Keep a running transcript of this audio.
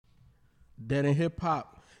Dead in Hip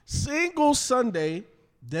Hop. Single Sunday,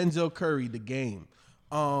 Denzel Curry, the game.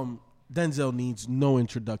 Denzel needs no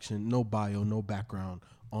introduction, no bio, no background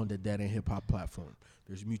on the Dead in Hip Hop platform.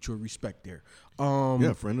 There's mutual respect there. Friend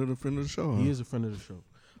of the show. He is a friend of the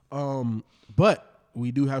show. But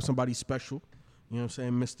we do have somebody special. You know what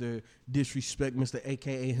I'm saying? Mr. Disrespect, Mr.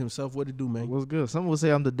 AKA himself. What it do, man? What's good? Some will say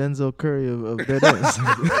I'm the Denzel Curry of Dead Ends.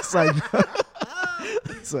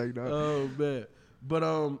 It's like, no. Oh, man.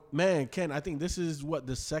 But, man, Ken, I think this is,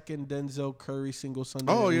 the second Denzel Curry single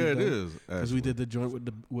Sunday? Oh, yeah, it is. Because we did the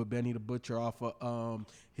joint with Benny the Butcher off of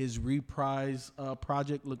his Reprise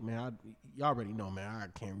project. Look, man, y'all already know, man. I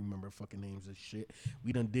can't remember fucking names of shit.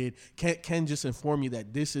 We done did. Ken just informed me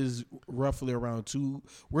that this is roughly around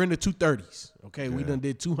we're in the 230s, okay? Yeah. We done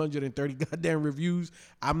did 230 goddamn reviews.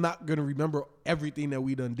 I'm not going to remember everything that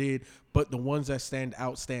we done did, but the ones that stand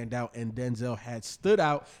out, and Denzel had stood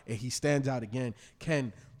out, and he stands out again.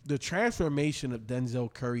 Ken, the transformation of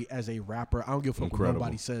Denzel Curry as a rapper, I don't give a fuck what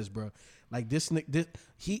nobody says, bro. Like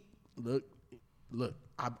look,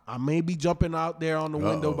 I may be jumping out there on the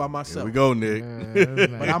window by myself. Here we go, Nick.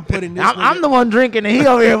 But I'm putting this. I'm the one drinking, and he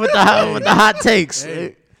over here with the hot takes.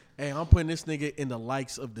 Hey, I'm putting this nigga in the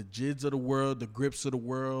likes of the Jids of the world, the Grips of the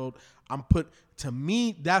world. To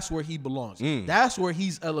me, that's where he belongs. That's where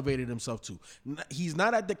he's elevated himself to. He's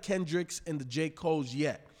not at the Kendricks and the J. Cole's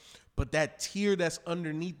yet. But that tier that's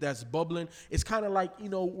underneath, that's bubbling, it's kind of like,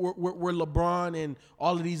 we're LeBron and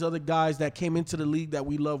all of these other guys that came into the league that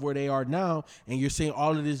we love where they are now, and you're seeing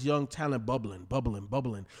all of this young talent bubbling.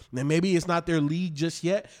 And maybe it's not their league just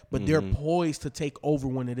yet, but they're poised to take over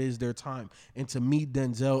when it is their time. And to me,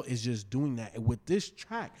 Denzel is just doing that. And with this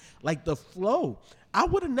track, like the flow, I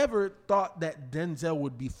would have never thought that Denzel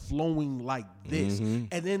would be flowing like this. And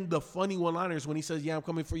then the funny one-liners when he says, yeah, I'm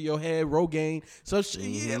coming for your head, Rogaine. So,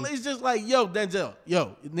 yeah, it's just like, yo, Denzel,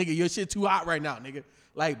 nigga, your shit too hot right now, nigga.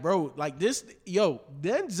 Like, bro, like this,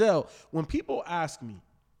 Denzel, when people ask me,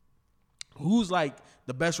 who's like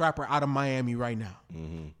the best rapper out of Miami right now?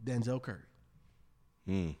 Denzel Curry.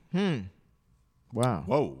 Wow.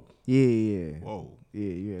 Whoa. Yeah. Whoa.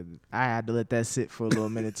 Yeah. I had to let that sit for a little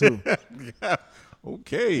minute, too. Yeah.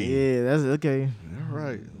 Okay. Yeah, that's okay. All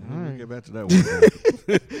right. Let me get back to that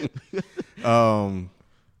one.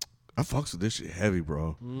 I fucks with this shit heavy,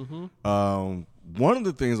 bro. One of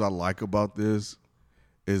the things I like about this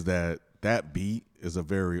is that beat is a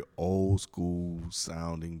very old school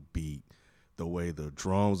sounding beat. The way the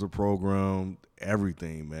drums are programmed,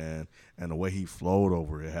 everything, man, and the way he flowed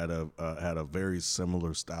over it had a very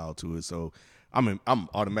similar style to it. So I'm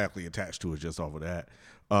automatically attached to it just off of that.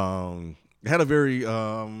 It had a very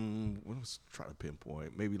let's try to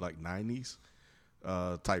pinpoint, maybe like 90s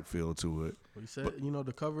type feel to it. Well, you said,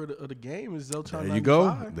 the cover of the game is Zeltron. There you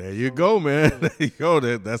go. There you go, man. There you go.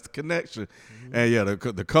 That's the connection. And yeah,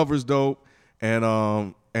 the cover's dope.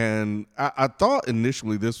 And I thought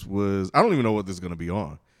initially this was, I don't even know what this is going to be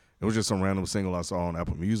on. It was just some random single I saw on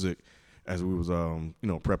Apple Music as we was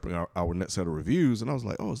prepping our next set of reviews, and I was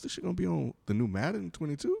like, oh, is this shit going to be on the new Madden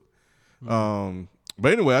 22?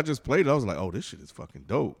 But anyway, I just played it. I was like, oh, this shit is fucking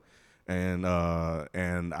dope. And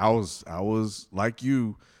I was like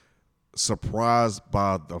you, surprised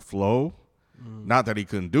by the flow. Not that he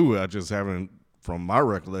couldn't do it. I just haven't, from my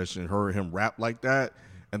recollection, heard him rap like that.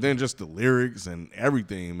 And then just the lyrics and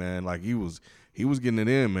everything, man. Like he was getting it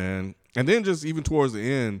in, man. And then just even towards the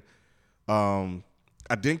end,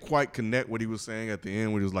 I didn't quite connect what he was saying at the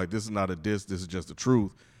end when he was like, this is not a diss, this is just the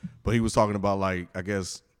truth. But he was talking about, like, I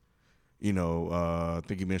guess, I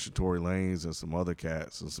think he mentioned Tory Lanez and some other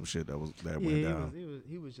cats and some shit that went down.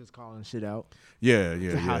 He was just calling shit out. Yeah.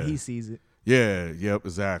 How he sees it. Yeah, yep,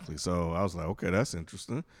 exactly. So I was like, okay, that's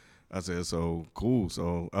interesting. I said, so cool.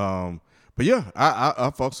 So, but yeah,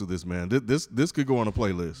 I fucks with this, man. This could go on a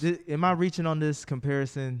playlist. Am I reaching on this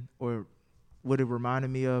comparison or what it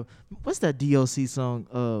reminded me of? What's that DLC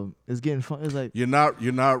song? It's getting fun. It's like you're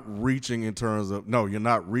not reaching in terms of you're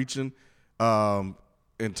not reaching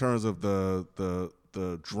in terms of the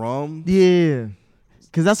drum. Yeah,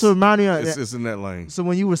 because that's what reminded me of. It's in that lane. So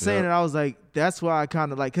when you were saying it, I was like, that's why I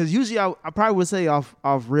kind of like, because usually I probably would say off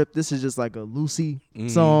rip, this is just like a Lucy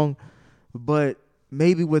song, but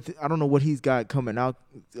maybe with, I don't know what he's got coming out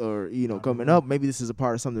or, coming up. Maybe this is a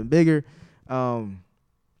part of something bigger.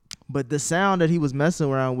 But the sound that he was messing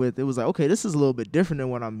around with, it was like, okay, this is a little bit different than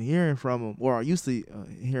what I'm hearing from him, or I used to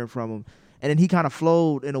hearing from him. And then he kind of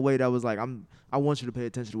flowed in a way that was like, I want you to pay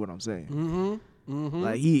attention to what I'm saying.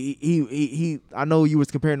 Like he I know you was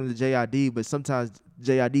comparing him to JID, but sometimes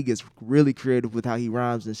JID gets really creative with how he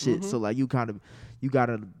rhymes and shit. So like you gotta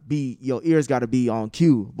be, your ears gotta be on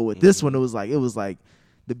cue. But with this one, it was like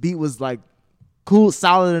the beat was like cool,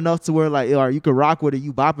 solid enough to where like, all right, you can rock with it,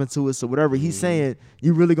 you bopping to it. So whatever he's saying,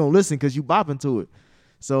 you really gonna listen because you bopping to it.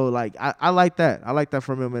 So like, I like that. I like that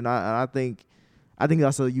from him, and I think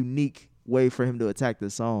that's a unique way for him to attack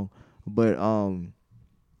this song. But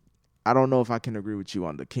I don't know if I can agree with you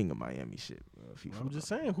on the King of Miami shit. I'm just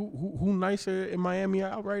saying, who nicer in Miami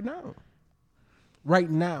out right now? Right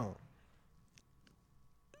now,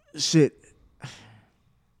 shit.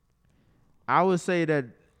 I would say that.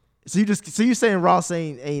 So you saying Ross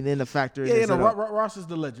ain't in the factor? Yeah, no, Ross is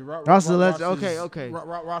the legend. Ross is the legend. Okay.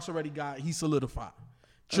 Ross already he solidified.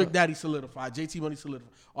 Trick Daddy solidified. JT Money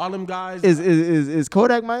solidified. All them guys. Is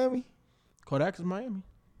Kodak Miami? Kodak is Miami.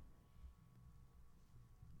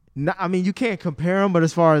 No, I mean you can't compare them, but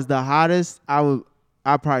as far as the hottest, I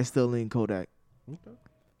probably still lean Kodak. Okay.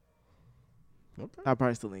 I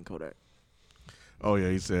probably still lean Kodak. Oh yeah,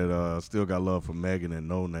 he said still got love for Megan and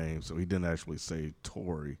No Name, so he didn't actually say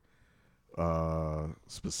Tory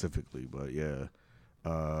specifically, but yeah,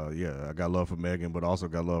 I got love for Megan, but also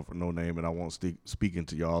got love for No Name, and I won't speaking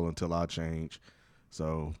to y'all until I change.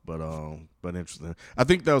 So, but interesting. I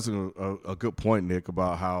think that was a good point, Nick,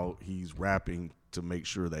 about how he's rapping to make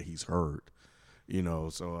sure that he's heard, you know.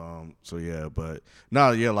 So yeah, but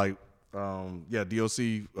like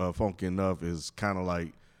DOC Funky Enough is kind of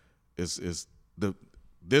like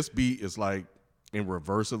this beat is like in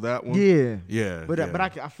reverse of that one. Yeah. But I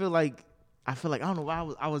feel like I don't know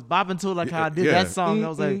why I was bopping to it like how I did that song. I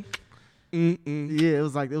was like. Yeah, it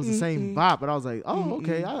was the same bop, but I was like, oh,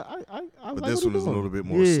 okay. I but like this one is a little bit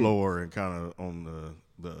more slower and kind of on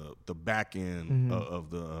the back end of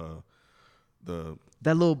the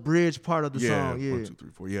that little bridge part of the song. Yeah, 1, 2, 3,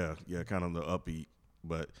 4. Yeah, kind of the upbeat.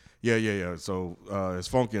 But yeah. So it's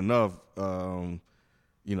Funky Enough. You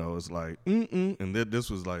know, it's like and this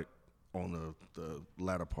was like on the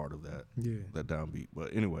latter part of that that downbeat.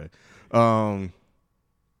 But anyway, but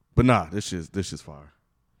nah, this shit's fire.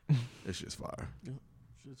 This shit's fire. Yeah,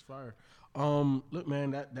 shit's fire. Look,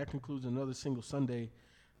 man, that concludes another Single Sunday.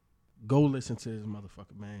 Go listen to this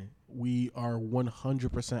motherfucker, man. We are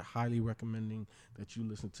 100% highly recommending that you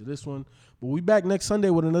listen to this one. But we back next Sunday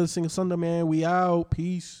with another Single Sunday, man. We out.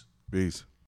 Peace. Peace.